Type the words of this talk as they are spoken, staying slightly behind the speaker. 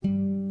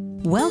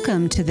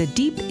Welcome to the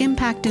Deep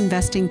Impact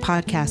Investing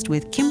Podcast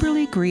with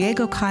Kimberly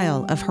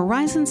Griego-Kyle of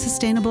Horizon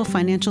Sustainable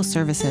Financial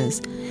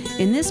Services.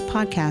 In this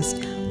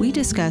podcast, we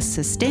discuss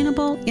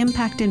sustainable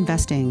impact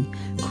investing,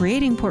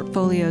 creating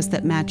portfolios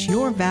that match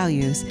your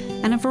values,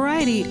 and a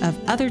variety of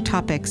other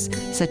topics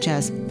such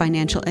as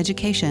financial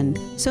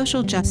education,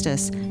 social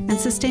justice, and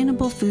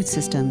sustainable food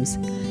systems.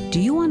 Do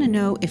you want to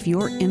know if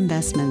your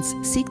investments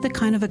seek the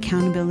kind of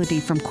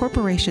accountability from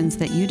corporations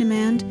that you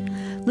demand?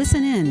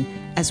 Listen in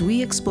as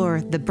we explore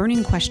the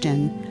burning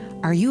question,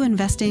 are you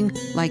investing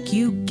like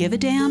you give a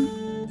damn?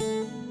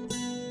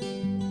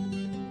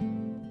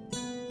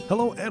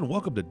 Hello and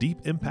welcome to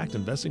Deep Impact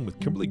Investing with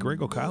Kimberly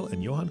Griego-Kyle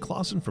and Johan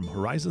Clausen from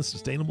Horizon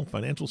Sustainable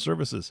Financial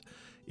Services.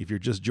 If you're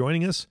just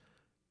joining us,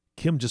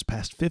 Kim just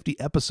passed 50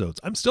 episodes.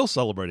 I'm still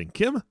celebrating.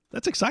 Kim,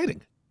 that's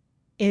exciting.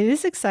 It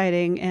is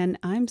exciting, and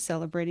I'm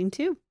celebrating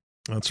too.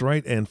 That's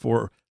right. And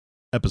for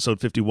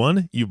episode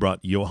 51, you brought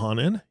Johan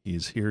in.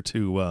 He's here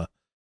to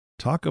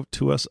talk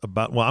to us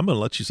about, well, I'm going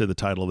to let you say the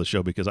title of the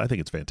show because I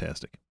think it's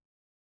fantastic.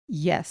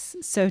 Yes.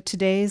 So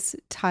today's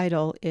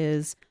title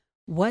is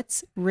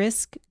What's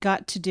Risk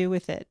Got to Do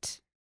with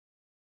It?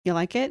 You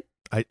like it?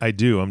 I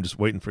do. I'm just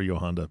waiting for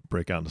Johan to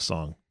break out into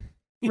song.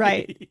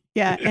 Right.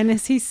 Yeah. And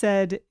as he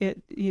said,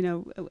 it,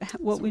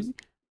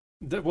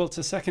 Well, it's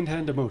a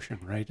secondhand emotion,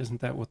 right?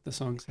 Isn't that what the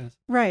song says?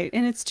 Right.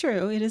 And it's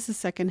true. It is a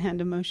secondhand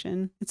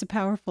emotion. It's a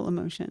powerful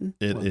emotion.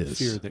 It Well, is. The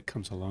fear that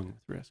comes along with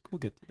risk. We'll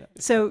get to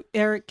that. So,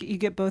 Eric, you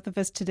get both of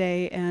us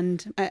today.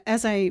 And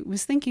as I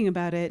was thinking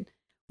about it,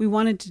 we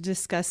wanted to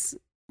discuss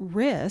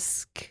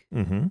risk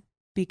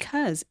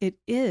because it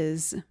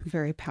is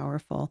very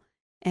powerful.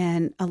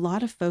 And a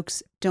lot of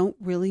folks don't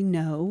really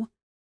know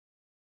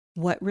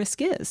what risk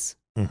is.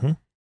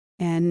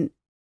 And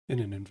in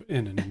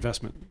an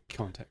investment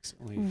context,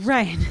 at least.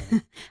 right.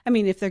 I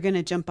mean, if they're going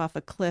to jump off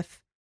a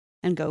cliff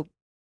and go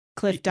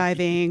cliff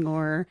diving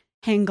or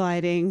hang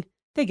gliding,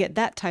 they get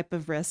that type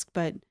of risk.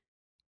 But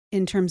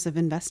in terms of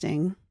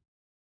investing,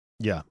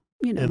 Yeah.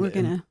 we're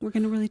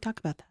gonna really talk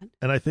about that.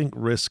 And I think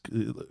risk,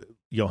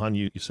 Johan,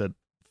 you said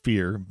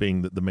fear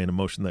being the main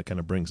emotion that kind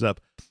of brings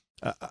up.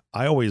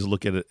 I always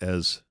look at it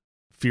as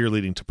fear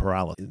leading to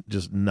paralysis,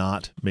 just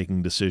not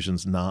making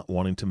decisions, not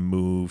wanting to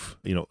move.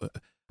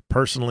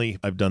 Personally,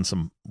 I've done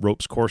some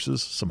ropes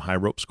courses, some high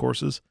ropes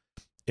courses,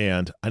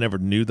 and I never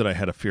knew that I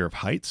had a fear of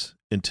heights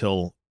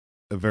until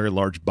a very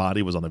large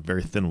body was on a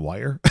very thin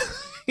wire.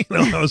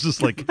 I was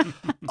just like,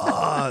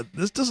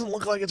 this doesn't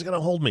look like it's going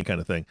to hold me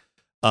kind of thing.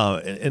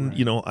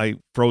 I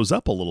froze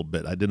up a little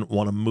bit. I didn't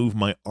want to move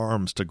my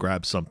arms to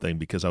grab something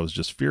because I was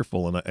just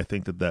fearful. And I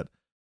think that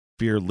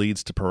fear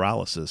leads to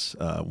paralysis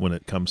when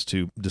it comes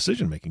to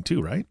decision making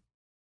too, right?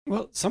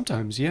 Well,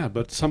 sometimes, yeah,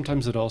 but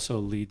sometimes it also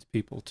leads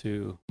people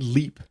to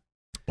leap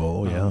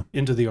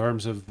into the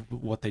arms of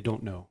what they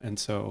don't know. And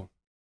so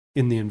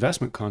in the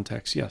investment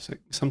context, yes,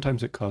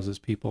 sometimes it causes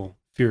people,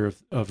 fear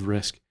of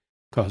risk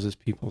causes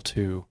people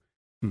to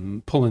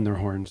pull in their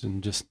horns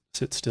and just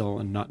sit still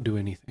and not do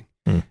anything.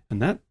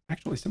 And that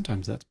actually,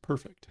 sometimes that's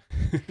perfect.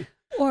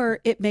 Or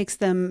it makes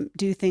them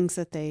do things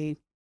that they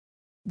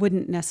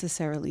wouldn't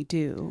necessarily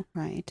do,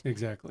 right?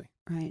 Exactly.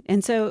 Right.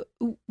 And so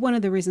one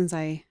of the reasons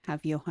I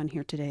have Johan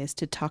here today is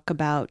to talk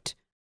about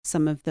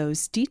some of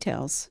those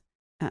details,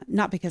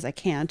 not because I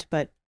can't,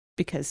 but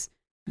because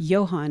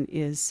Johan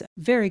is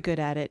very good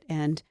at it.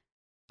 And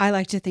I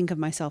like to think of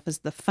myself as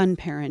the fun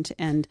parent,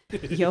 and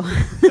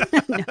Johan,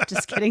 no,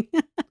 just kidding.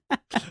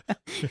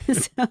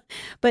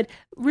 But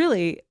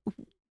really,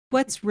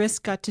 what's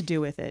risk got to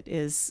do with it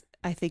is,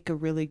 I think, a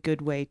really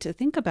good way to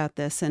think about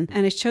this. And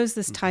I chose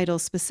this title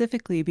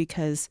specifically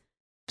because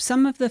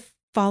some of the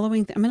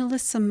following, I'm going to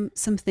list some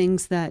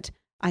things that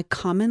I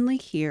commonly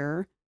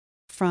hear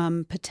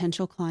from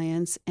potential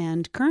clients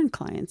and current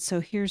clients. So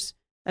here's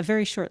a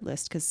very short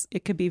list because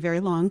it could be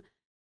very long.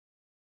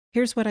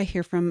 Here's what I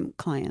hear from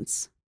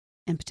clients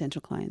and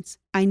potential clients.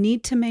 I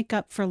need to make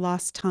up for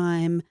lost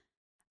time.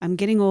 I'm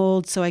getting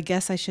old, so I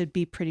guess I should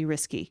be pretty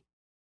risky.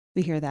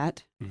 We hear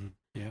that.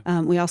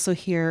 Yeah. We also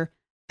hear,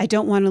 I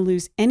don't want to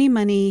lose any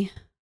money.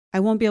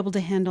 I won't be able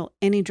to handle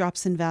any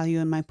drops in value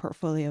in my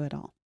portfolio at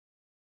all.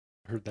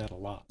 Heard that a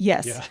lot.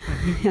 Yes.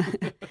 Yeah.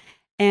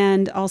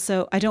 And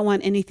also, I don't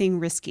want anything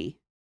risky.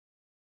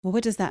 Well,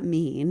 what does that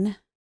mean?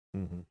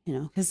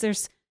 Because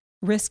there's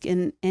risk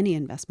in any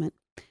investment.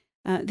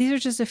 These are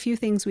just a few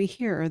things we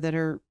hear that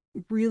are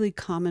really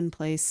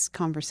commonplace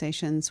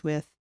conversations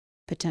with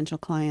potential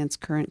clients,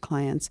 current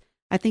clients.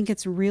 I think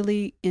it's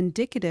really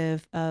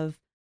indicative of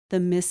the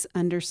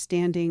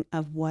misunderstanding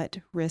of what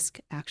risk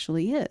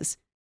actually is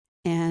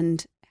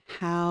and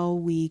how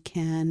we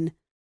can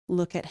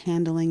look at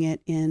handling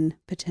it in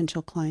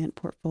potential client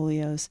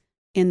portfolios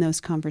in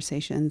those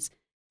conversations.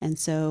 And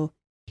so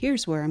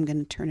here's where I'm going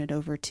to turn it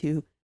over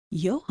to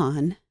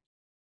Johan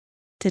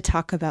to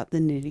talk about the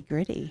nitty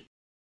gritty.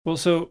 Well,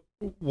 so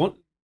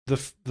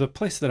the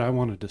place that I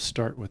wanted to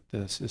start with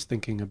this is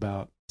thinking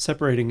about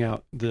separating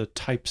out the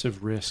types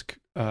of risk,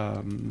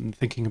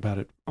 thinking about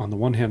it on the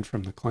one hand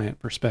from the client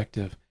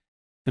perspective,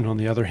 And on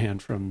the other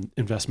hand, from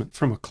investment,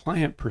 from a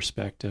client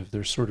perspective,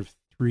 there's sort of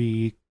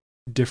three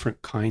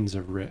different kinds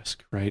of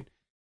risk, right?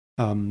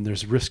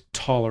 There's risk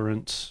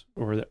tolerance,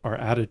 or our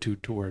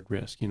attitude toward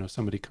risk.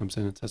 Somebody comes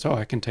in and says, "Oh,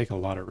 I can take a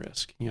lot of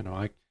risk.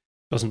 It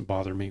doesn't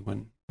bother me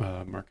when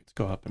markets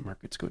go up and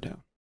markets go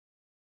down."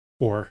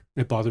 Or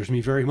it bothers me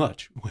very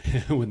much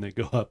when they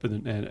go up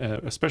and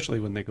especially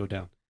when they go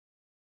down.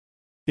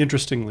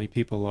 Interestingly,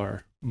 people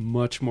are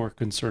much more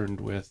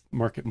concerned with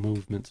market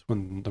movements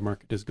when the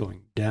market is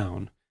going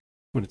down.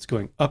 When it's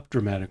going up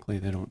dramatically,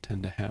 they don't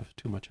tend to have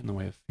too much in the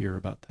way of fear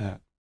about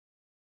that.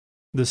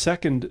 The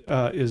second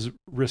is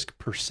risk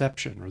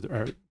perception,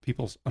 or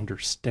people's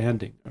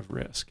understanding of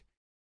risk.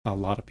 A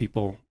lot of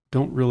people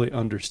don't really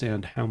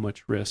understand how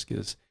much risk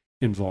is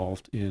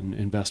involved in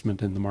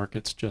investment in the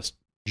markets just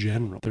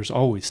general. There's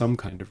always some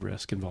kind of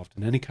risk involved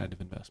in any kind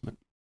of investment.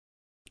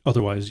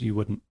 Otherwise, you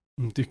wouldn't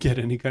get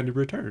any kind of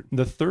return.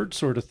 The third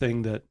sort of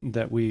thing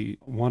that we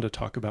want to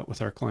talk about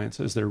with our clients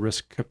is their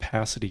risk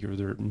capacity, or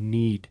their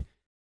need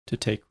to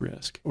take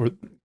risk, or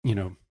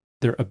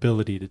their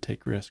ability to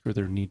take risk, or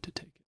their need to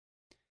take it.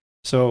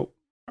 So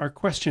our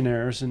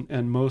questionnaires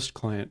and most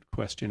client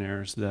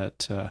questionnaires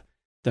that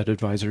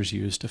advisors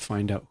use to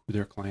find out who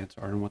their clients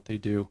are and what they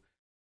do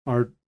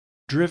are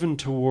driven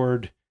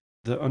toward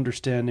the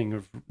understanding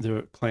of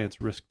the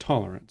client's risk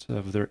tolerance,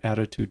 of their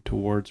attitude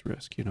towards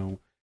risk.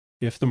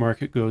 If the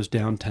market goes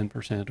down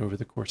 10% over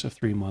the course of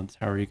 3 months,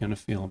 how are you going to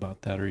feel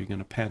about that? Are you going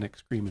to panic,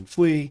 scream, and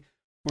flee?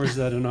 Or is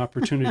that an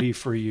opportunity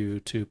for you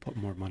to put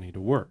more money to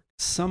work?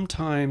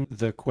 Sometimes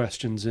the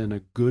questions in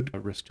a good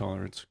risk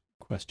tolerance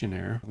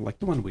questionnaire, like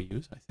the one we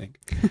use, I think.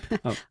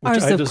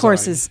 Ours, of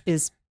course,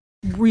 is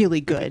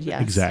really good.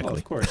 Yes, exactly. Well,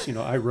 of course,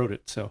 I wrote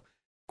it, so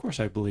of course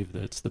I believe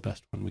that it's the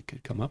best one we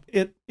could come up.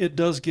 It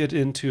does get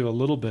into a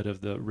little bit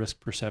of the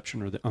risk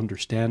perception, or the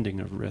understanding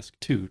of risk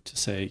too, to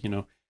say,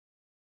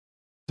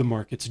 the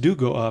markets do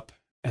go up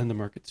and the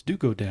markets do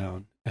go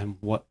down, and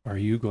what are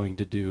you going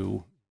to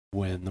do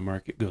when the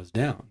market goes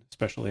down,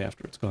 especially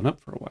after it's gone up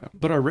for a while?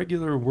 But our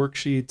regular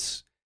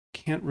worksheets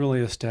can't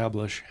really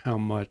establish how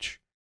much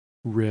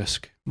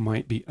risk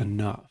might be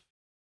enough,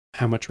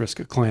 how much risk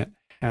a client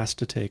has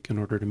to take in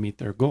order to meet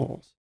their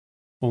goals.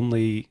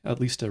 Only at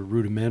least a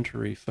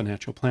rudimentary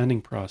financial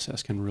planning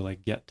process can really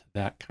get to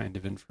that kind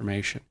of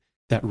information,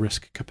 that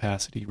risk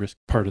capacity, risk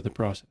part of the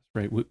process,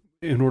 right?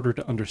 In order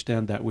to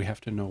understand that, we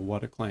have to know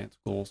what a client's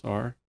goals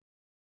are,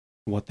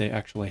 what they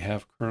actually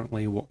have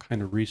currently, what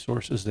kind of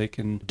resources they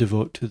can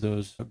devote to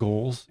those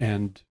goals,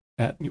 and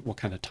at what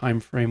kind of time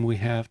frame we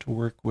have to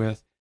work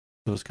with,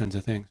 those kinds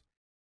of things.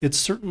 It's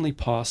certainly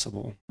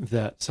possible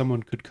that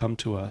someone could come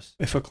to us,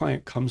 if a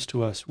client comes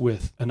to us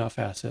with enough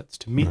assets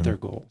to meet their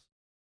goals,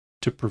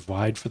 to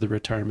provide for the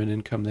retirement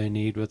income they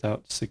need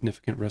without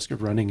significant risk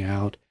of running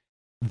out,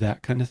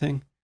 that kind of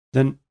thing,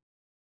 then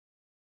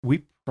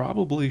we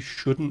probably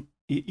shouldn't,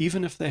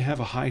 even if they have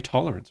a high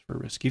tolerance for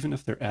risk, even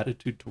if their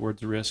attitude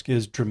towards risk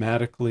is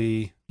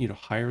dramatically,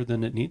 higher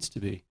than it needs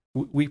to be,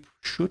 we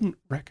shouldn't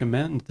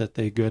recommend that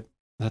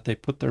they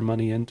put their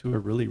money into a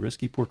really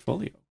risky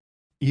portfolio,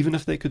 even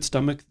if they could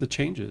stomach the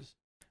changes.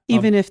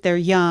 Even if they're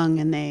young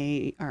and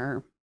they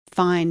are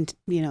fine,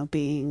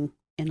 being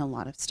in a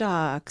lot of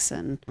stocks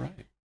and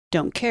right.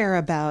 Don't care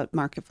about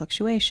market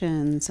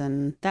fluctuations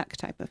and that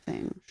type of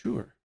thing.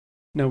 Sure.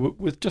 Now,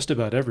 with just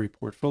about every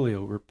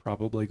portfolio, we're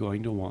probably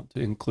going to want to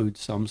include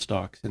some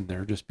stocks in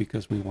there just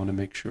because we want to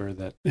make sure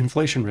that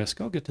inflation risk,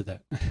 I'll get to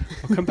that.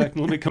 Let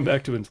me come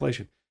back to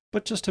inflation.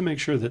 But just to make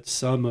sure that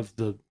some of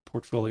the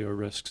portfolio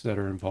risks that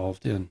are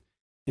involved in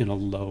a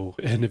low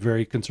and a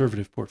very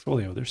conservative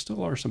portfolio, there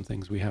still are some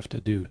things we have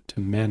to do to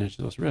manage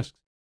those risks.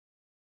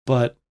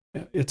 But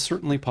it's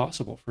certainly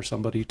possible for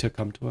somebody to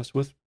come to us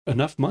with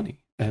enough money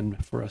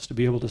and for us to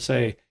be able to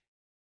say,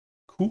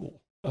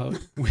 cool,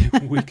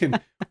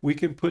 we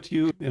can put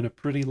you in a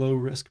pretty low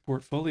risk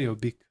portfolio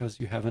because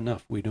you have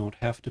enough. We don't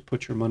have to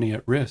put your money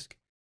at risk,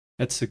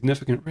 at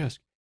significant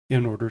risk,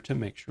 in order to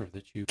make sure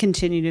that you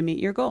continue to meet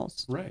your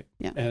goals. Right.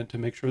 Yeah. And to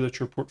make sure that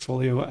your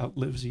portfolio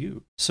outlives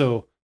you.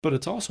 So, but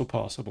it's also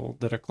possible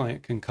that a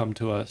client can come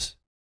to us,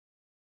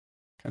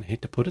 kind of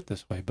hate to put it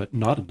this way, but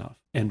not enough,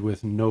 and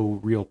with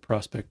no real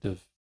prospect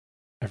of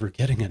ever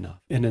getting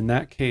enough. And in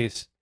that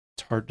case,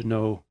 it's hard to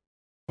know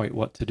quite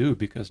what to do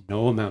because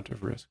no amount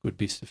of risk would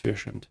be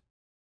sufficient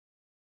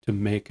to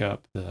make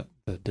up the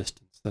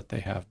distance that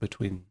they have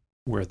between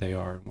where they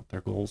are and what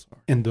their goals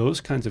are. In those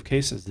kinds of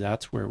cases,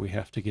 that's where we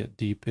have to get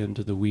deep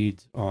into the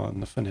weeds on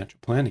the financial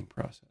planning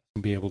process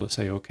and be able to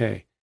say,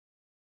 okay,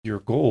 your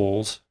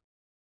goals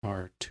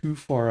are too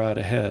far out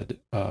ahead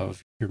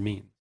of your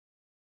means.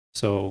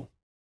 So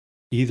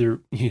either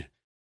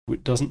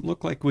it doesn't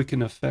look like we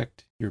can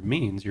affect your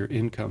means, your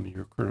income,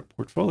 your current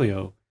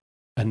portfolio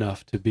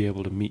enough to be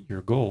able to meet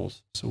your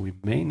goals. So we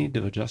may need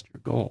to adjust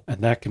your goal.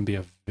 And that can be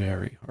a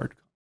very hard conversation.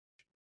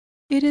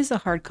 It is a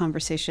hard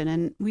conversation.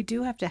 And we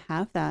do have to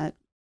have that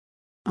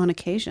on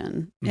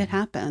occasion. Mm-hmm. It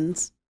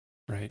happens.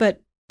 Right.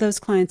 But those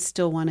clients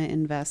still want to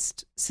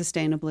invest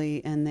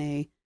sustainably and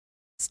they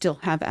still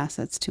have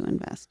assets to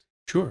invest.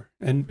 Sure.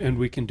 And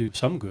we can do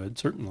some good,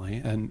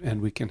 certainly,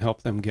 and we can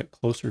help them get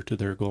closer to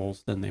their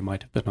goals than they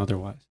might have been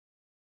otherwise.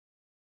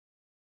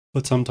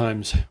 But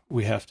sometimes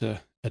we have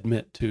to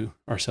admit to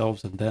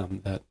ourselves and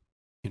them that,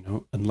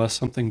 unless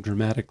something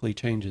dramatically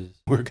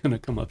changes, we're going to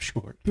come up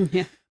short.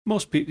 Yeah.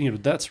 Most people,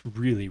 that's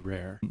really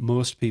rare.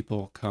 Most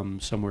people come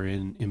somewhere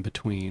in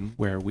between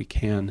where we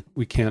can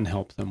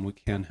help them. We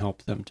can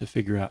help them to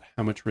figure out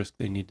how much risk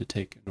they need to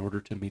take in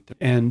order to meet them,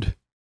 and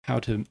how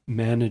to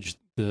manage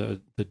the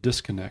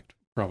disconnect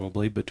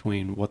probably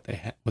between what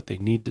they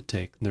need to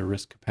take, their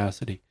risk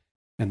capacity,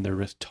 and their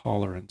risk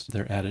tolerance,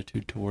 their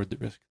attitude toward the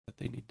risk that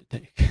they need to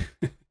take.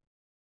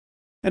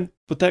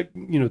 But that,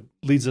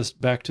 leads us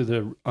back to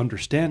the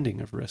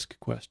understanding of risk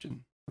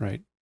question,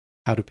 right?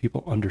 How do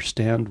people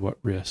understand what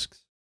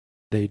risks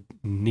they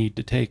need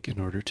to take in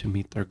order to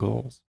meet their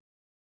goals?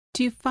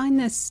 Do you find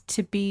this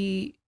to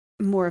be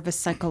more of a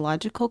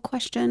psychological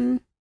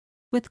question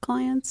with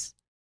clients,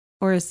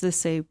 or is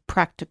this a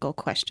practical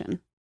question?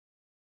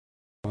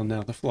 Well,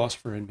 now the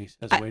philosopher in me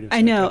says, wait a second.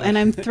 I know, and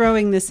I'm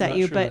throwing this at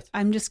you, but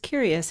I'm just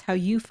curious how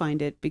you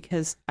find it,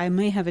 because I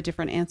may have a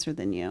different answer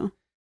than you.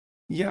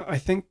 Yeah, I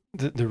think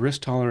that the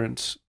risk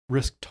tolerance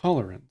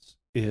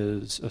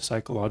is a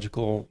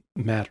psychological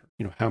matter.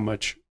 How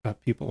much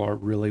people are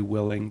really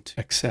willing to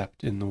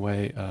accept in the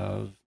way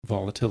of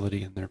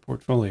volatility in their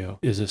portfolio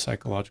is a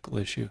psychological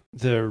issue.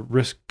 Their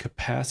risk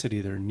capacity,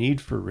 their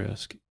need for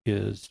risk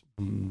is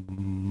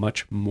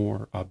much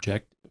more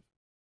objective,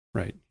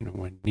 right?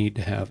 We need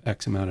to have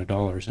X amount of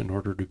dollars in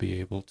order to be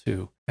able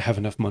to have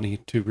enough money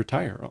to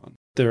retire on.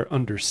 Their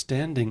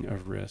understanding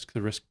of risk,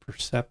 the risk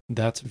perception,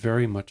 that's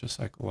very much a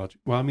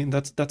psychological. Well, I mean,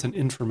 that's an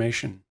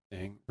information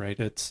thing, right?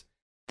 That's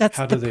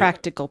the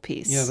practical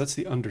piece. Yeah, that's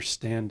the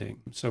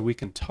understanding. So we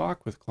can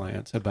talk with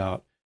clients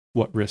about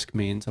what risk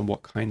means and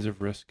what kinds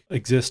of risk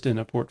exist in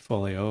a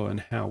portfolio and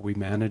how we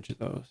manage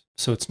those.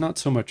 So it's not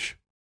so much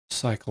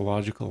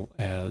psychological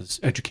as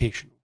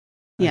educational,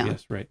 I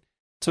guess, right?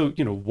 So,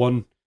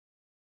 one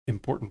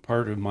important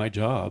part of my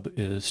job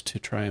is to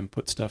try and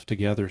put stuff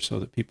together so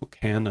that people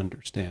can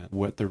understand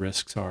what the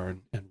risks are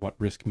and what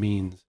risk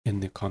means in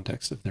the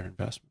context of their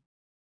investment.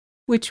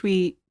 Which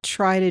we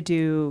try to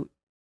do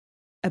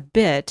a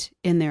bit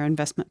in their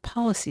investment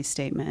policy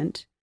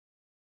statement.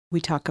 We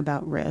talk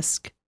about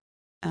risk.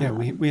 Yeah,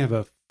 we have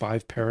a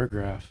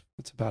 5-paragraph,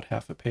 it's about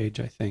half a page,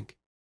 I think,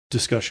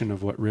 discussion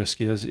of what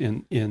risk is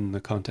in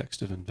the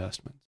context of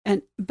investment.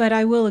 But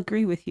I will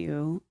agree with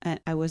you.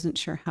 I wasn't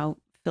sure how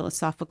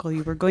philosophical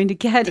you were going to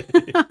get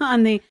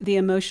on the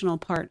emotional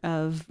part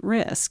of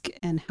risk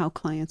and how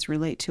clients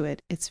relate to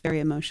it. It's very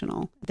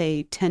emotional.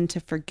 They tend to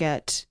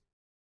forget.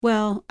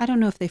 Well, I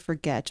don't know if they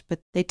forget, but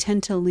they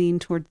tend to lean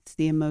towards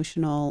the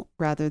emotional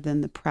rather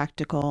than the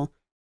practical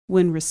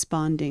when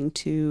responding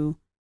to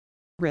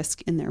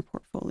risk in their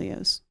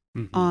portfolios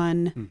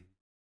on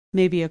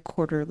maybe a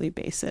quarterly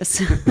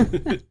basis.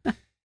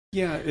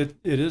 Yeah, it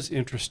is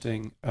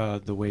interesting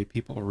the way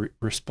people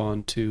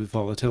respond to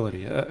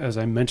volatility. As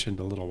I mentioned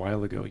a little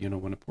while ago,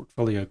 when a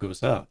portfolio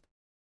goes up,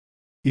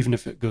 even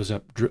if it goes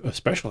up,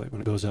 especially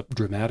when it goes up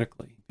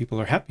dramatically,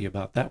 people are happy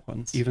about that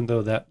one, even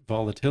though that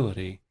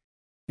volatility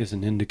is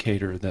an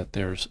indicator that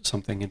there's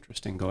something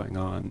interesting going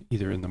on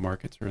either in the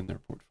markets or in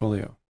their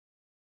portfolio.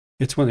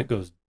 It's when it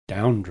goes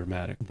down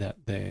dramatic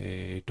that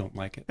they don't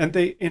like it. And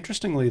they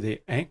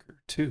anchor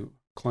too.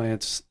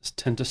 Clients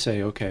tend to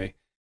say, okay,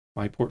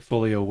 my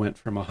portfolio went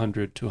from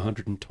 $100,000 to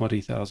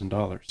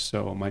 $120,000.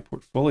 So my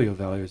portfolio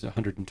value is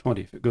 $120,000.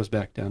 If it goes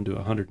back down to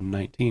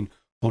 $119,000,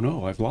 oh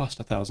no, I've lost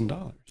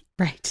 $1,000.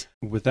 Right.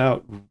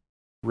 Without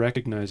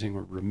recognizing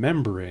or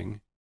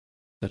remembering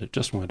that it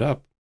just went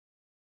up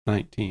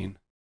 19.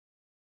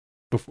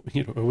 Before,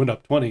 it went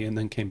up 20 and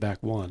then came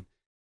back 1.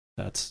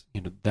 That's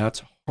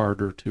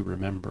harder to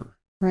remember.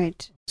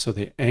 Right. So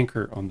they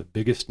anchor on the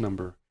biggest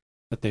number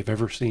that they've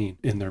ever seen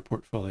in their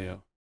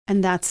portfolio.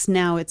 And that's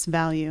now its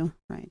value,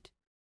 right?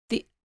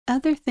 The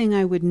other thing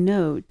I would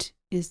note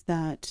is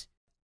that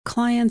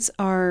clients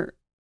are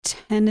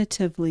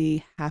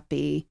tentatively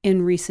happy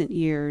in recent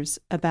years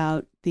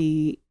about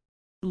the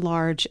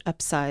large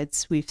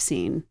upsides we've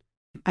seen.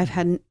 I've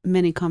had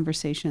many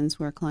conversations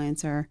where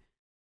clients are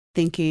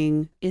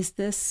thinking, is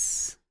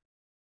this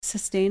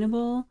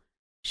sustainable?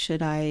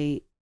 Should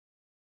I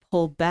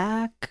pull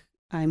back?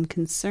 I'm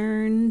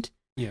concerned.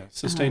 Yeah,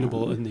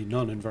 sustainable in the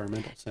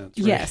non-environmental sense.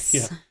 Right? Yes.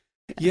 Yeah.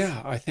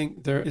 Yeah, I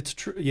think it's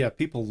true. Yeah,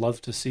 people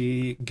love to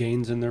see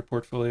gains in their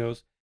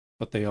portfolios,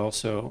 but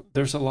there's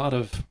a lot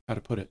of, how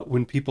to put it,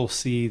 when people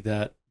see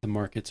that the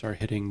markets are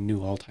hitting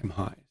new all-time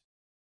highs,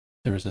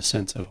 there is a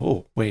sense of,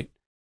 oh, wait,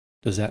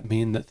 does that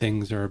mean that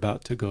things are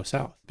about to go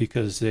south?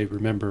 Because they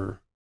remember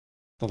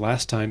the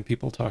last time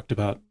people talked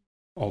about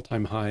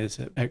all-time highs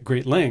at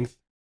great length,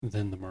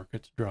 then the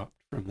markets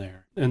dropped from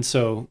there. And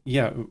so,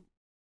 yeah,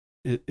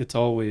 it's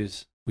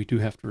always, we do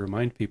have to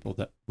remind people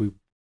that we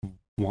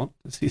want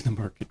to see the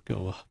market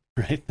go up,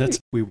 right?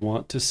 We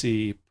want to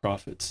see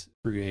profits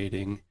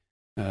creating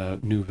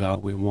new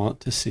value. We want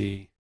to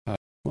see,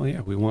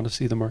 we want to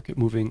see the market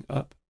moving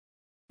up.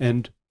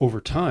 And over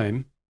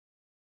time,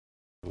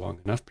 a long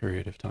enough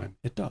period of time,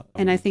 it does.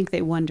 And I think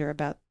they wonder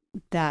about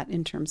that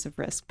in terms of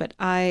risk, but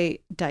I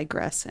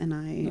digress, and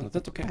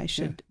that's okay. I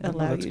should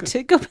allow you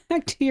to go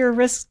back to your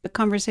risk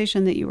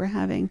conversation that you were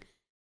having.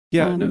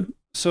 Yeah.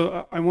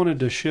 So I wanted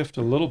to shift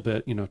a little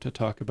bit, to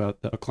talk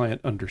about the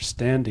client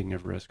understanding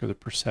of risk or the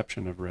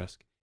perception of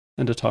risk,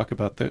 and to talk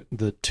about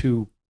the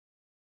two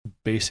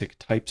basic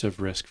types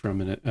of risk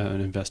from an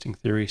investing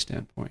theory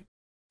standpoint.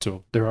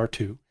 So there are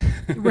two.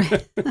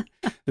 Right.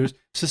 There's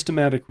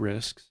systematic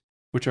risks,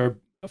 which are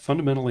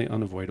fundamentally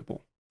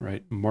unavoidable,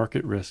 right?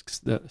 Market risks,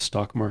 the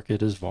stock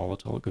market is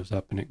volatile, it goes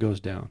up and it goes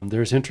down.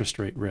 There's interest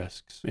rate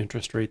risks.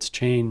 Interest rates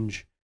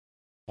change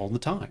all the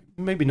time.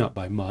 Maybe not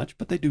by much,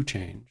 but they do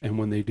change. And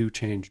when they do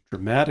change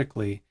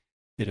dramatically,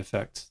 it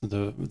affects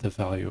the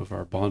value of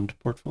our bond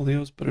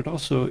portfolios, but it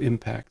also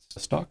impacts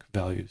stock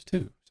values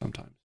too,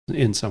 sometimes,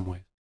 in some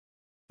ways.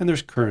 And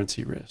there's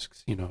currency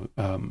risks,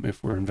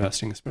 if we're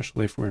investing,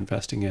 especially if we're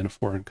investing in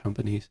foreign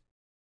companies,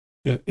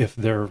 if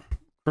their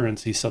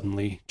currency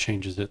suddenly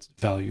changes its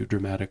value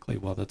dramatically,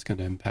 well, that's going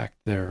to impact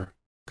their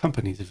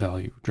company's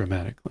value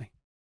dramatically.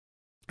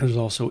 There's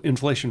also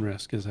inflation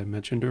risk, as I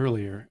mentioned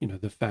earlier,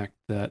 the fact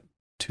that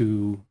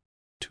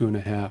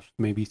 2.5%,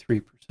 maybe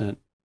 3%,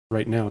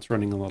 right now it's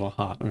running a little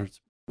hot, or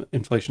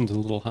inflation's a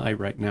little high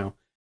right now,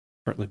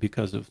 partly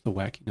because of the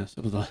wackiness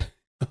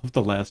of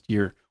the last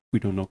year. We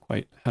don't know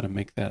quite how to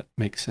make that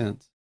make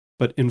sense.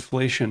 But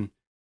inflation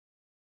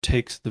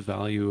takes the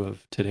value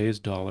of today's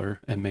dollar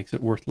and makes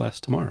it worth less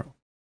tomorrow.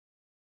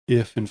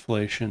 If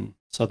inflation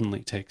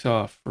suddenly takes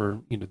off,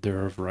 or there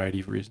are a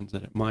variety of reasons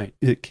that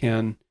it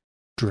can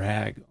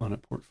drag on a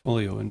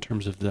portfolio in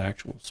terms of the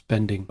actual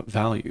spending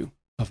value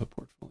of a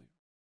portfolio.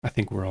 I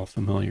think we're all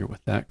familiar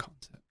with that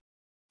concept.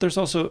 There's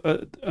also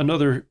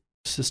another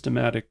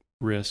systematic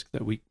risk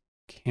that we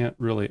can't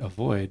really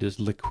avoid is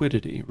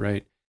liquidity,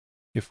 right?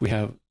 If we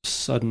have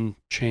sudden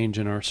change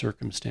in our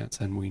circumstance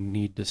and we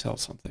need to sell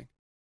something.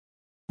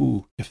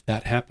 If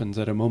that happens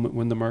at a moment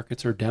when the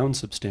markets are down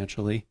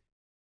substantially,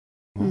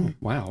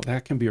 wow,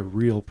 that can be a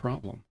real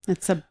problem.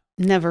 It's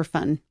never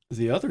fun.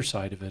 The other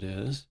side of it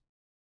is,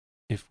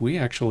 if we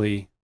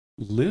actually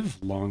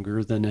live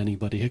longer than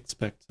anybody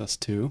expects us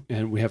to,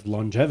 and we have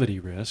longevity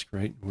risk,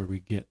 right, where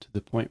we get to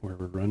the point where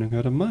we're running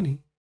out of money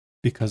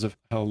because of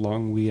how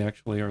long we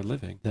actually are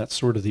living, that's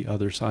sort of the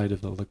other side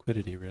of the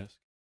liquidity risk.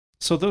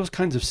 So those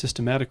kinds of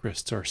systematic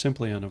risks are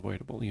simply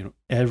unavoidable.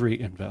 Every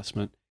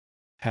investment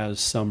has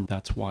some,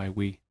 that's why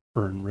we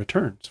earn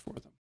returns for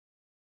them.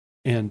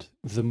 And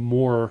the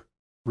more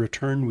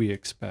return we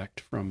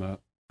expect from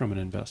an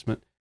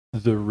investment,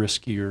 the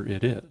riskier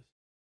it is.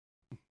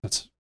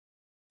 That's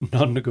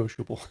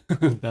non-negotiable.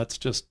 That's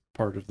just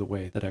part of the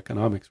way that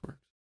economics works.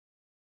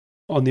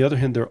 On the other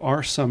hand, there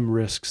are some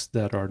risks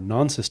that are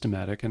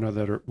non-systematic and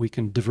that we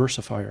can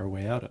diversify our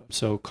way out of.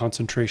 So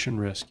concentration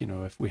risk,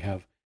 if we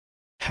have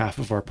half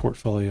of our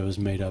portfolio is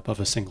made up of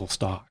a single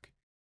stock,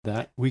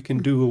 that we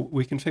can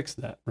fix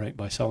that, right,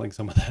 by selling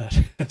some of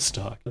that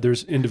stock.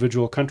 There's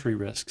individual country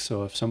risk.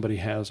 So if somebody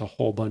has a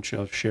whole bunch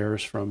of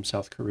shares from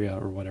South Korea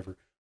or whatever,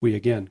 we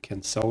again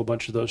can sell a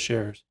bunch of those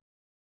shares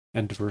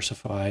and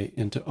diversify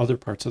into other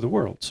parts of the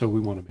world. So we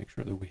want to make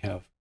sure that we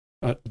have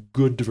a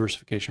good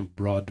diversification,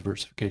 broad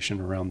diversification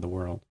around the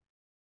world.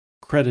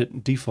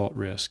 Credit default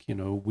risk,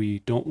 we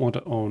don't want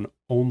to own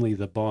only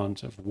the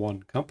bonds of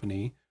one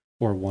company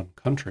or one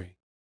country,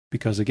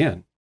 because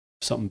again,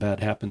 if something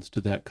bad happens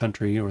to that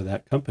country or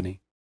that company,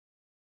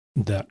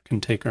 that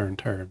can take our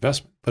entire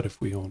investment. But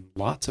if we own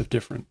lots of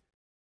different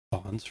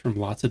bonds from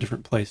lots of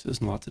different places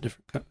and lots of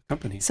different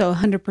companies. So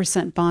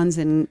 100% bonds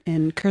in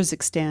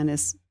Kyrgyzstan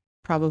is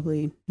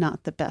probably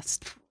not the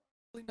best.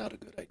 Probably not a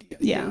good idea.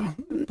 Yeah.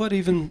 And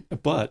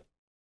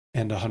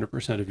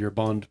 100% of your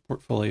bond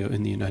portfolio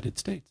in the United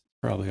States is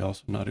probably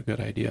also not a good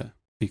idea,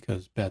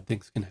 because bad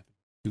things can happen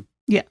too.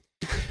 Yeah.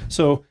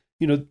 So,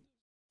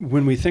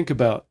 when we think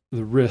about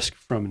the risk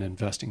from an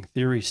investing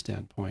theory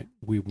standpoint,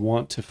 we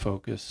want to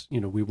focus,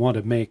 we want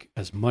to make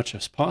as much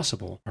as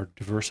possible our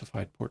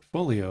diversified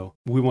portfolio.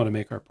 We want to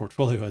make our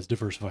portfolio as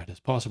diversified as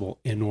possible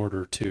in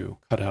order to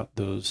cut out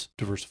those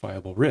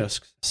diversifiable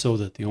risks, so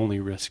that the only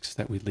risks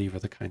that we leave are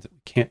the kinds that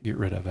we can't get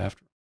rid of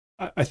after.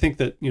 I think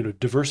that,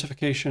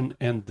 diversification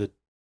and the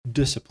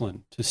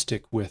discipline to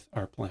stick with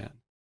our plan.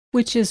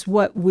 Which is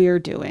what we're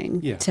doing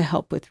to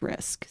help with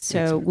risk.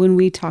 So when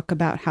we talk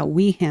about how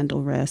we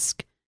handle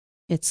risk,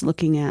 it's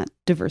looking at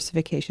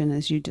diversification,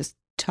 as you just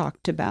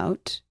talked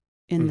about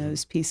in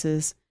those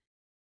pieces,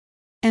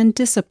 and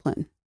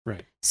discipline.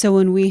 Right. So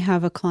when we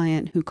have a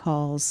client who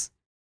calls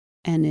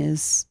and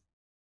is,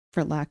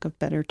 for lack of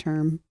better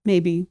term,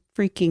 maybe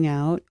freaking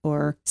out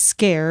or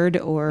scared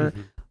or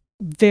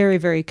very,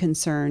 very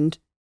concerned,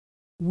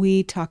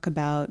 we talk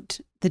about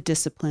the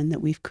discipline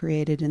that we've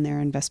created in their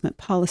investment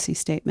policy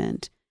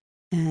statement.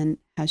 And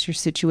has your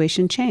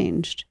situation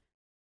changed?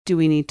 Do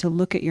we need to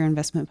look at your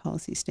investment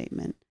policy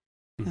statement?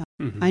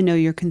 I know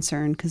you're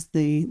concerned because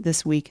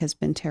this week has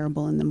been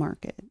terrible in the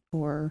market,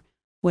 or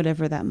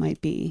whatever that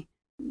might be.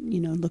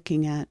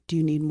 Looking at, do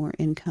you need more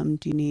income?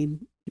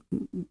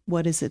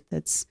 What is it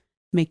that's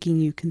making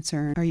you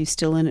concerned? Are you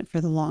still in it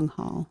for the long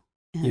haul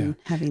and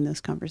having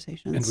those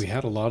conversations? And we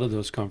had a lot of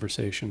those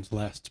conversations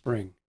last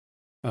spring.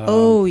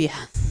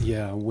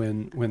 Yeah,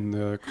 when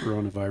the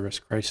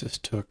coronavirus crisis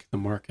took the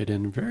market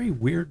in very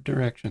weird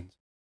directions.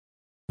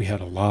 We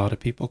had a lot of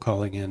people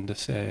calling in to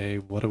say,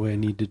 what do I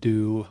need to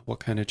do? What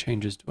kind of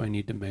changes do I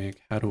need to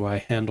make? How do I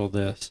handle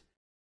this?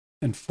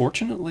 And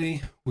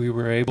fortunately, we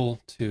were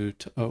able to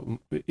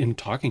in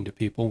talking to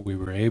people, we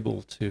were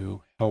able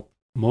to help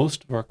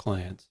most of our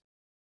clients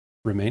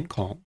remain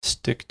calm,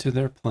 stick to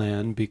their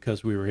plan,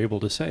 because we were able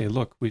to say,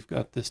 look, we've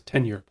got this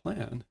 10-year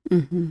plan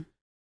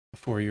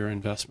for your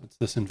investments.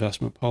 This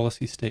investment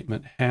policy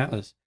statement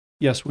has,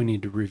 yes, we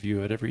need to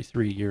review it every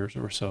 3 years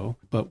or so,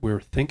 but we're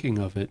thinking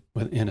of it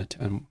within it.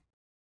 I'm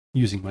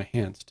using my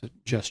hands to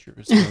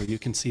gestures, so you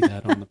can see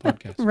that on the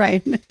podcast.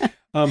 Right.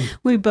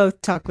 We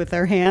both talk with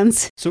our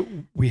hands. So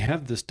we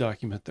have this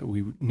document that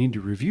we need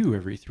to review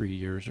every 3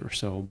 years or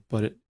so,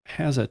 but it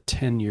has a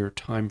 10-year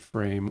time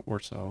frame or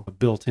so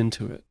built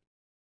into it.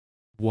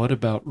 What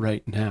about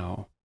right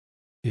now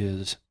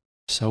is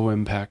so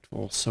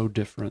impactful, so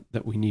different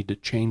that we need to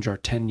change our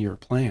 10-year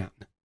plan?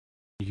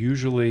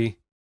 Usually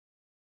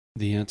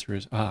the answer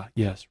is,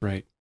 yes,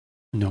 right.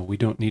 No, we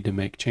don't need to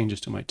make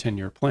changes to my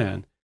 10-year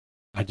plan.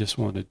 I just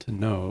wanted to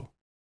know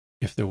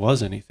if there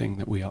was anything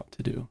that we ought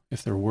to do,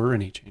 if there were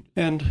any changes.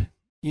 And,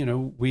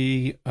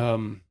 we...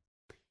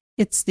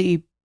 It's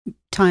the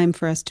time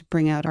for us to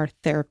bring out our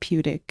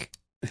therapeutic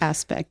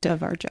aspect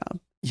of our job.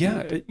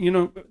 Yeah,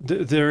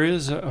 there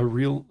is a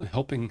real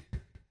helping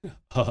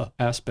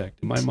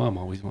aspect. My mom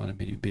always wanted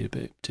me to be a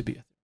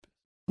therapist.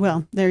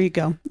 Well, there you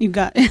go. You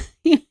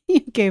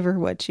gave her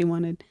what she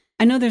wanted.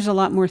 I know there's a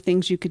lot more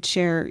things you could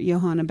share,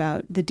 Johan,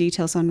 about the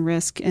details on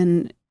risk,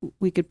 and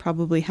we could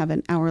probably have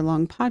an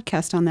hour-long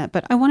podcast on that.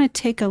 But I want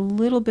to take a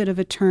little bit of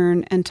a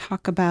turn and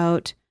talk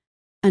about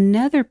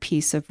another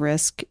piece of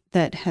risk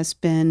that has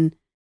been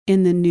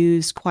in the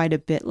news quite a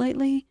bit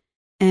lately,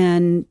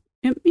 and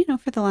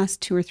for the last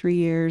 2 or 3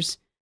 years,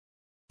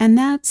 and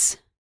that's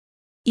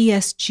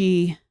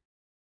ESG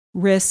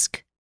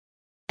risk,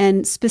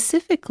 and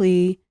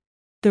specifically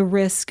the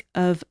risk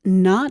of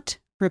not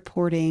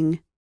reporting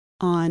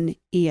on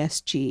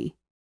ESG.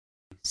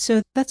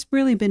 So that's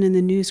really been in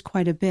the news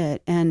quite a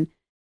bit. And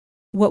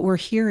what we're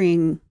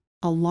hearing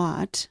a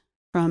lot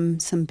from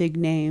some big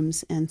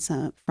names and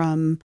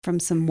from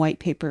some white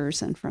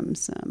papers and from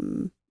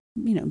some,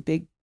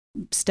 big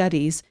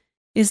studies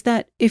is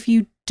that if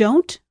you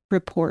don't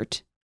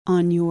report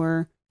on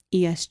your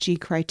ESG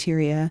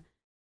criteria,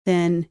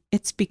 then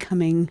it's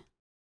becoming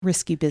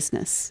risky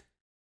business.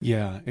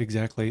 Yeah,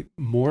 exactly.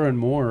 More and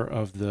more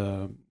of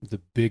the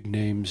big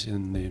names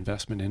in the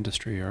investment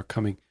industry are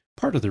coming.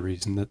 Part of the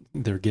reason that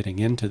they're getting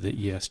into the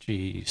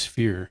ESG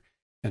sphere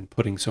and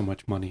putting so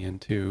much money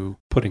into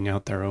putting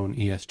out their own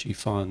ESG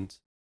funds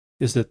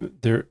is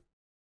that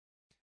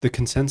the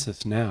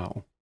consensus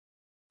now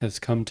has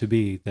come to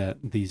be that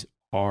these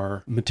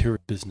are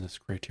material business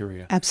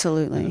criteria.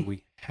 Absolutely. And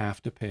we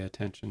have to pay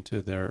attention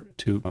to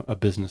a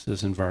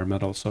business's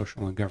environmental,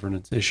 social, and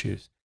governance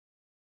issues.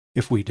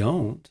 If we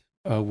don't,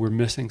 we're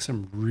missing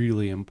some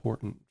really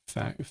important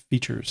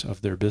features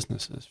of their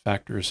businesses,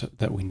 factors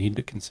that we need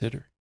to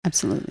consider.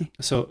 Absolutely.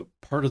 So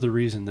part of the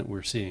reason that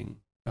we're seeing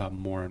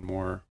more and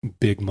more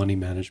big money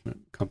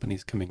management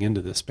companies coming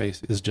into this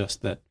space is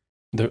just that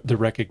the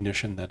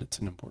recognition that it's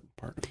an important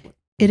part of what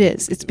it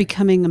is. It's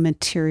becoming a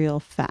material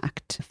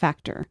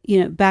factor.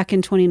 Back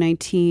in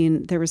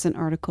 2019, there was an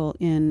article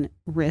in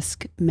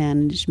Risk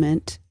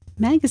Management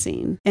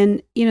magazine,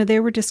 and they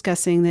were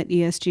discussing that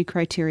ESG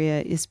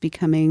criteria is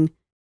becoming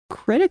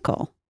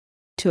critical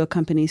to a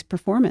company's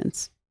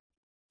performance.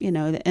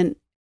 When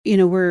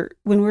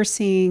we're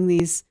seeing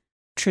these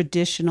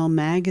traditional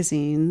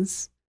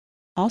magazines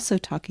also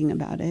talking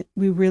about it,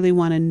 we really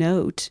want to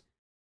note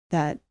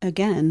that,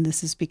 again,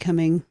 this is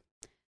becoming,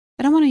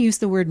 I don't want to use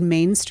the word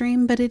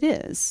mainstream, but it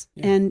is,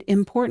 and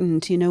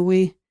important.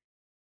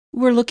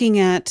 We're looking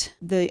at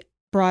the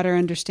broader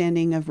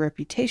understanding of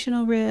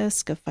reputational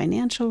risk, of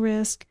financial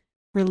risk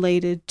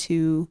related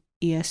to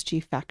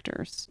ESG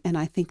factors. And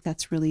I think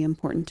that's really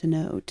important to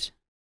note.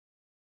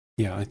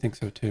 Yeah, I think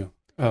so too.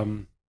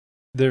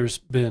 There's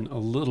been a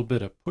little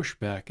bit of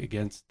pushback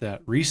against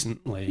that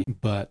recently,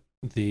 but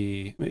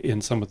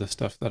in some of the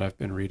stuff that I've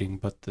been reading,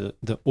 but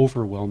the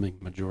overwhelming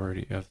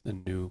majority of the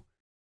new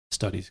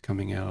studies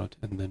coming out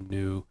and the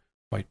new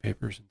white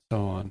papers and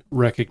so on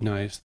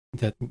recognize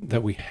that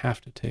we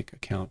have to take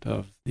account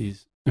of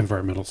these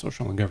environmental,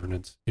 social, and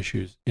governance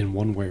issues in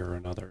one way or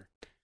another.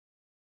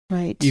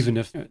 Right. Even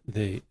if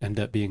they end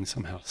up being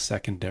somehow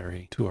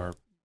secondary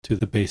to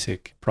the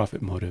basic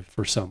profit motive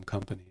for some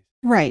companies.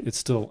 Right. It's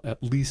still,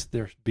 at least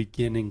they're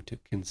beginning to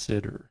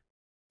consider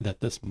that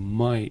this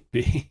might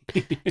be.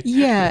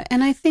 Yeah.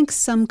 And I think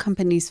some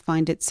companies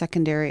find it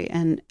secondary,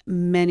 and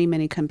many,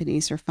 many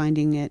companies are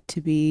finding it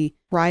to be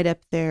right up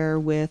there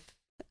with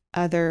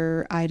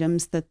other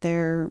items that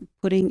they're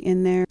putting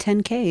in their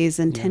 10Ks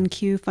and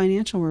 10Q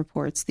financial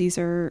reports. These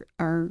are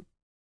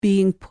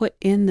being put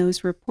in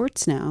those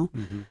reports now.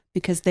 Mm-hmm.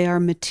 because they are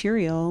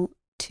material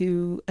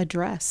to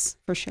address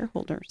for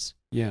shareholders.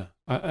 Yeah,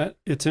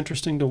 it's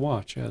interesting to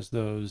watch as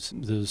those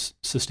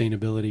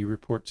sustainability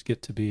reports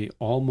get to be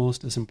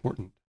almost as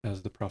important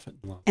as the profit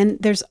and loss. And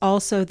there's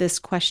also this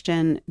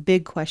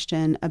big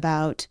question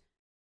about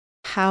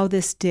how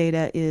this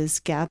data is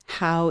gathered,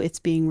 how it's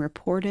being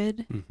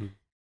reported, mm-hmm.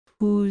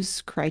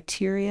 whose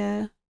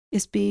criteria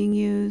is being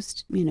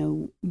used,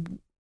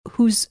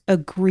 who's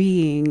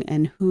agreeing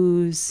and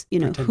who's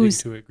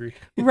to agree.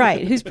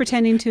 Right, who's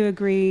pretending to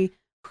agree,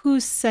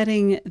 who's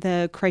setting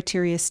the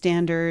criteria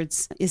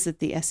standards. Is it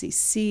the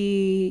SEC?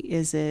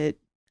 Is it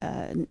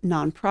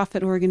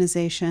nonprofit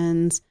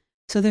organizations?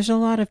 So there's a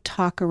lot of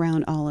talk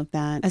around all of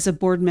that. As a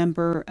board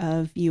member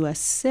of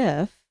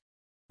USCIF,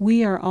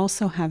 we are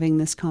also having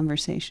this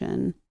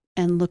conversation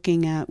and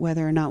looking at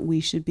whether or not we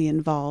should be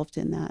involved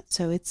in that.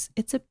 So it's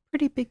a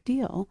pretty big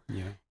deal.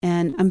 Yeah.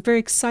 And I'm very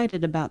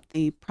excited about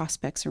the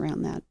prospects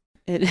around that.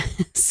 It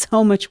is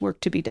so much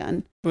work to be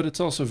done. But it's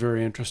also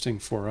very interesting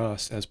for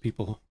us as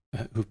people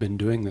who've been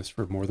doing this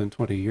for more than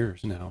 20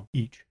 years now,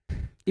 each.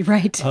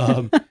 Right.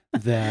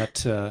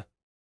 That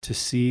to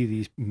see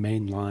these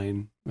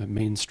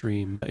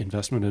mainstream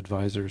investment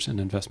advisors and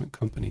investment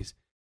companies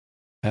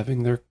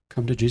having their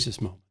come to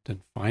Jesus moment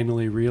and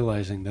finally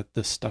realizing that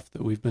the stuff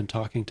that we've been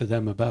talking to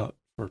them about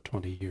for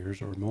 20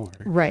 years or more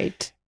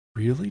right.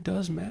 really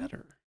does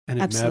matter. And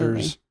it Absolutely.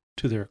 matters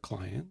to their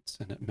clients,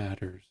 and it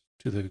matters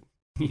to the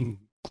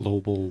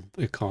global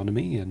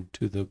economy and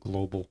to the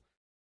global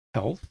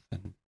health.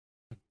 And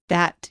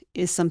that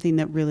is something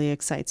that really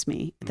excites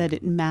me, that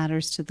it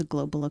matters to the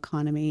global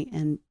economy,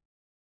 and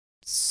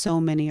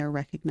so many are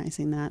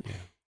recognizing that. Yeah.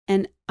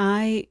 And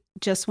I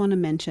just want to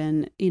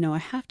mention, I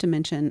have to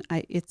mention,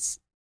 it's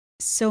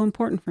so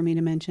important for me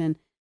to mention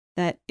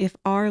that if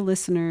our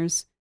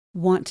listeners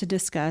want to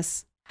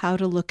discuss how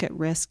to look at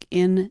risk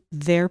in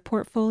their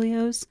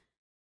portfolios,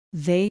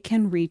 they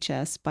can reach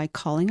us by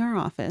calling our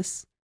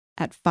office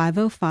at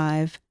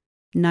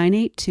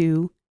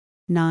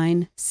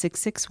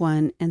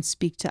 505-982-9661 and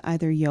speak to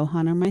either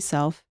Johan or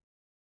myself,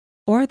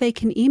 or they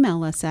can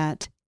email us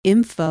at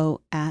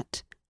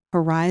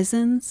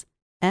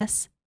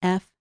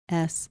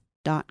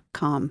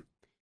info@horizonssfs.com.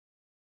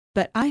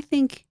 But I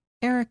think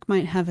Eric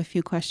might have a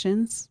few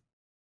questions.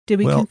 Did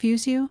we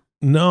confuse you?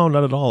 No,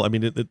 not at all. I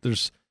mean,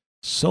 there's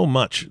so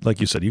much. Like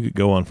you said, you could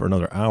go on for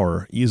another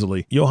hour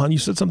easily. Johan, you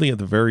said something at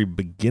the very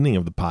beginning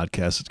of the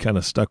podcast that kind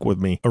of stuck with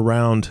me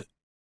around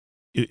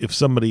if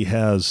somebody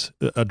has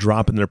a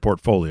drop in their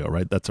portfolio,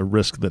 right? That's a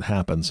risk that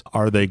happens.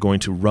 Are they going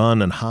to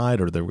run and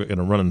hide, or are they going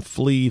to run and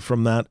flee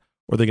from that?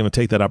 Or are they going to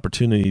take that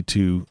opportunity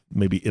to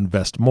maybe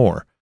invest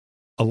more?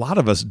 A lot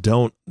of us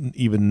don't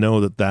even know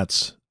that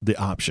that's the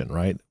option,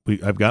 right?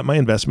 I've got my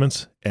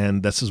investments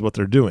and this is what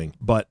they're doing.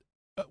 But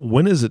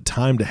when is it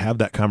time to have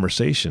that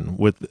conversation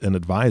with an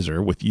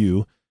advisor, with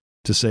you,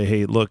 to say,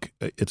 hey, look,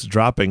 it's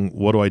dropping.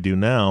 What do I do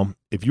now?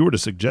 If you were to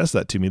suggest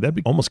that to me, that'd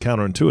be almost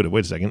counterintuitive.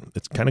 Wait a second,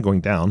 it's kind of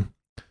going down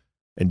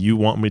and you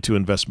want me to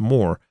invest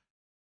more.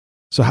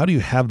 So how do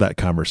you have that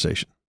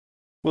conversation?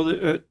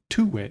 Well,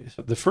 two ways.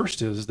 The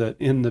first is that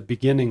in the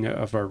beginning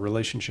of our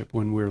relationship,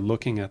 when we're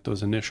looking at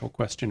those initial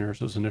questionnaires,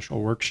 those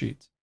initial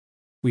worksheets,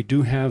 we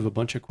do have a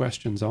bunch of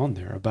questions on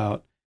there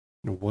about,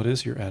 what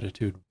is your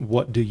attitude?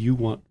 What do you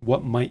want?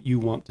 What might you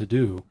want to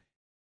do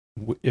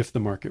if the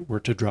market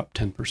were to drop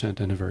 10%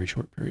 in a very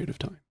short period of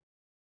time?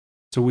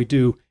 So we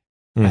do,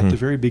 at the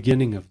very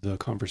beginning of the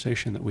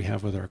conversation that we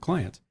have with our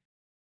clients,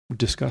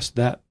 discuss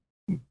that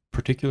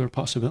particular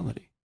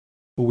possibility.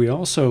 But we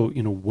also,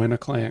 when a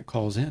client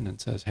calls in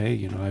and says,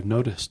 hey, I've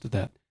noticed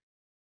that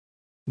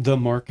the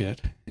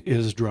market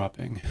is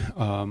dropping.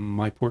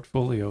 My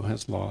portfolio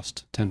has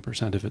lost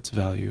 10% of its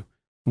value.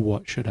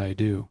 What should I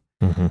do?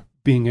 Mm-hmm.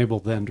 Being able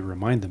then to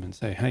remind them and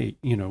say, hey,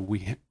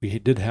 we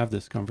did have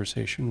this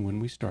conversation when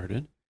we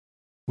started.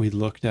 We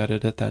looked at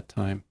it at that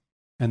time.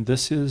 And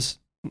this is,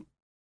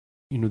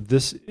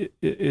 this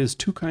is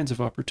two kinds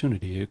of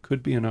opportunity. It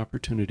could be an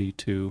opportunity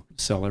to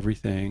sell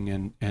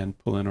everything and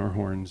pull in our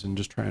horns and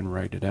just try and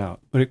write it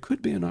out. But it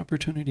could be an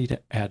opportunity to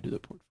add to the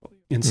portfolio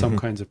in some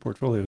kinds of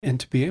portfolio. And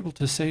to be able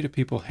to say to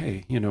people,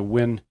 hey,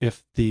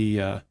 if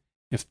the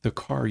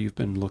car you've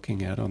been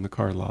looking at on the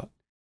car lot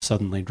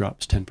suddenly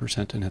drops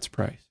 10% in its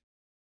price,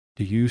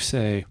 do you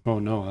say, oh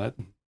no,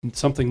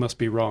 something must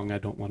be wrong, I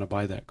don't want to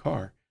buy that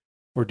car?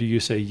 Or do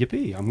you say,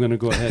 yippee, I'm going to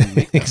go ahead and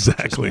make that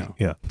exactly now,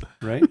 yeah,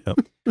 right?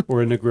 Yep.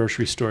 Or in the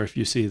grocery store, if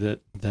you see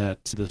that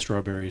the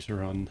strawberries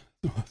are on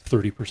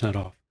 30%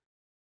 off,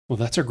 well,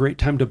 that's a great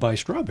time to buy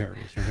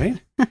strawberries,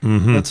 right?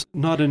 Mm-hmm. That's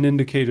not an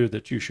indicator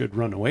that you should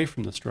run away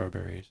from the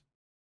strawberries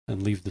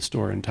and leave the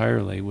store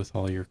entirely with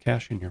all your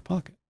cash in your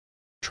pocket.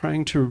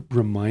 Trying to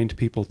remind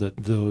people that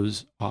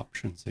those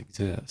options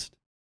exist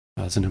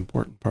is an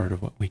important part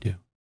of what we do.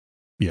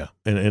 Yeah.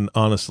 And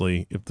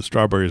honestly, if the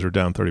strawberries are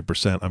down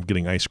 30%, I'm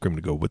getting ice cream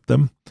to go with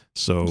them.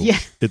 So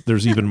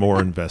there's even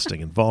more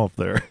investing involved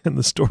there. And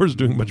the store's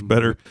doing much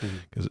better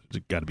because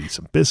there's got to be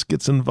some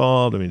biscuits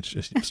involved. I mean,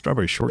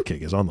 strawberry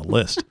shortcake is on the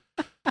list.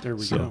 There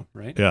we go,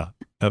 right? Yeah,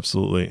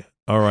 absolutely.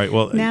 All right.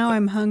 Well, now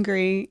I'm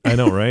hungry. I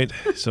know, right?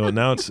 So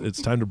now it's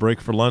time to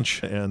break for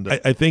lunch. And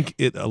I think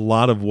a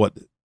lot of what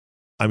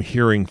I'm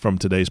hearing from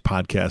today's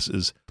podcast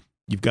is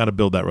you've got to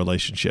build that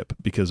relationship,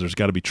 because there's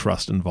got to be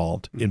trust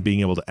involved in being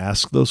able to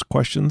ask those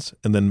questions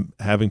and then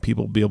having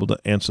people be able to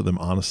answer them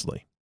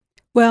honestly.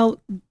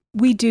 Well,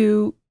 we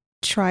do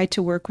try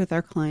to work with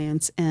our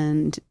clients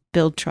and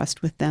build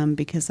trust with them,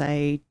 because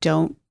I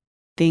don't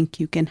think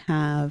you can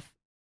have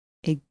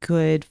a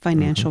good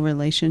financial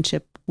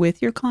relationship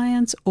with your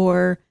clients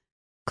or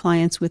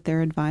clients with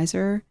their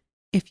advisor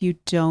if you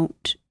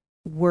don't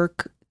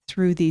work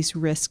through these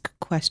risk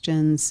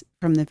questions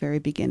from the very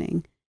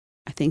beginning.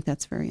 I think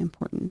that's very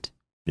important.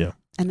 Yeah,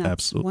 and that's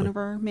absolutely one of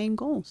our main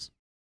goals.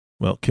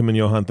 Well, Kim and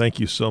Johan, thank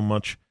you so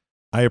much.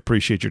 I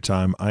appreciate your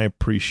time. I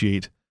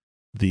appreciate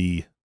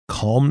the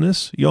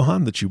calmness,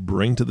 Johan, that you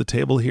bring to the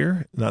table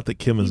here. Not that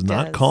Kim is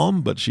not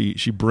calm, but she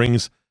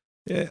brings.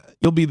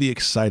 You'll be the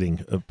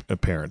exciting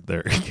parent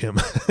there, Kim,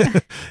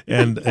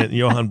 and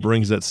Johan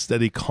brings that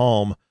steady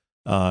calm.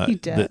 He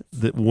does.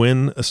 That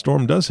when a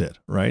storm does hit,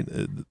 right?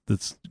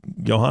 That's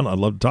Johan. I'd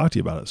love to talk to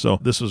you about it. So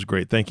this was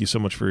great. Thank you so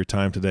much for your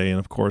time today, and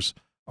of course,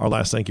 our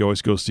last thank you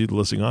always goes to the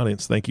listening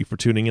audience. Thank you for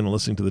tuning in and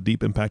listening to the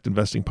Deep Impact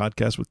Investing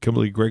Podcast with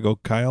Kimberly Grego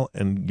Kyle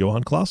and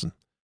Johan Clausen.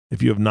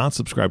 If you have not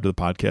subscribed to the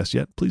podcast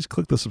yet, please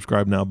click the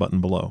subscribe now button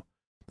below.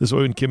 This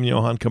way, when Kim and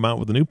Johan come out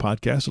with a new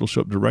podcast, it'll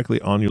show up directly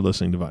on your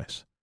listening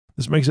device.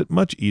 This makes it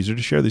much easier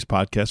to share these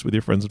podcasts with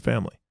your friends and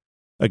family.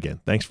 Again,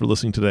 thanks for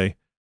listening today.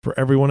 For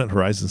everyone at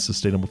Horizon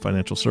Sustainable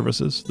Financial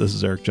Services, this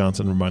is Eric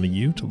Johnson reminding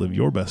you to live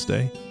your best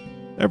day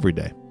every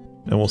day.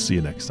 And we'll see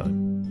you next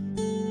time.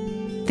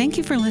 Thank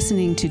you for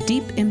listening to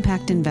Deep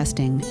Impact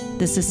Investing,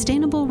 the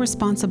sustainable,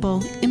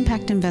 responsible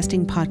impact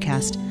investing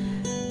podcast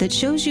that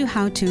shows you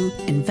how to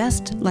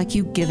invest like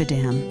you give a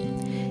damn.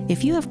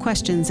 If you have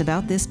questions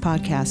about this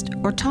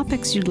podcast or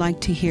topics you'd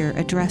like to hear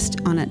addressed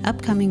on an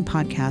upcoming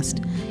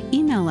podcast,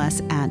 email us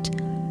at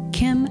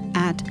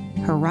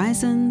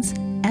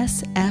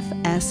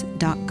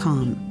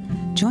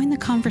kim@horizonssfs.com. Join the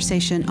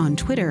conversation on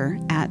Twitter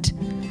at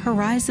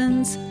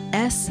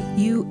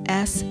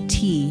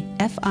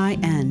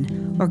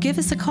horizonssustfin, or give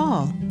us a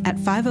call at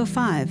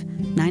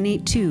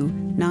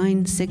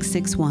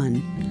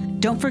 505-982-9661.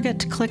 Don't forget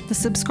to click the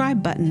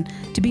subscribe button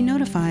to be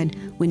notified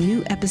when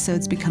new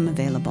episodes become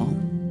available.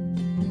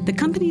 The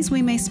companies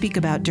we may speak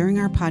about during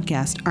our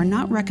podcast are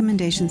not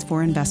recommendations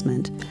for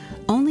investment.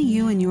 Only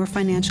you and your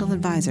financial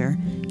advisor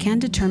can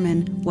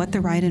determine what the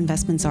right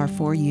investments are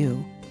for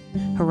you.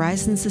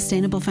 Horizon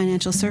Sustainable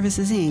Financial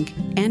Services, Inc.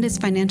 and its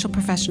financial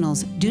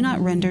professionals do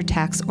not render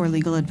tax or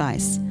legal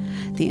advice.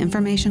 The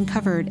information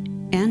covered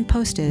and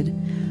posted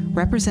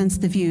represents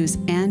the views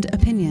and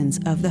opinions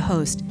of the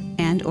host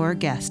and or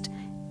guest,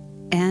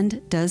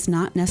 and does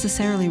not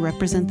necessarily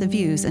represent the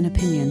views and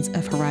opinions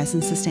of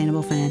Horizon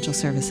Sustainable Financial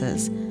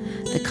Services.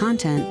 The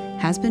content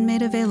has been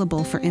made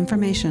available for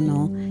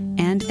informational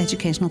and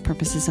educational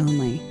purposes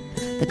only.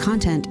 The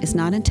content is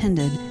not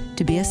intended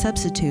to be a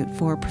substitute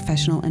for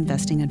professional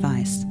investing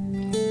advice.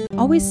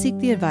 Always seek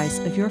the advice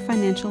of your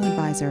financial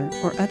advisor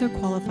or other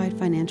qualified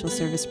financial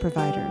service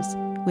providers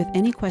with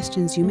any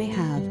questions you may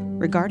have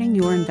regarding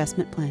your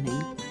investment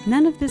planning.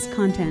 None of this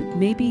content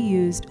may be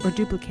used or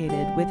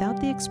duplicated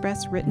without the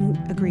express written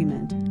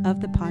agreement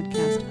of the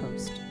podcast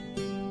host.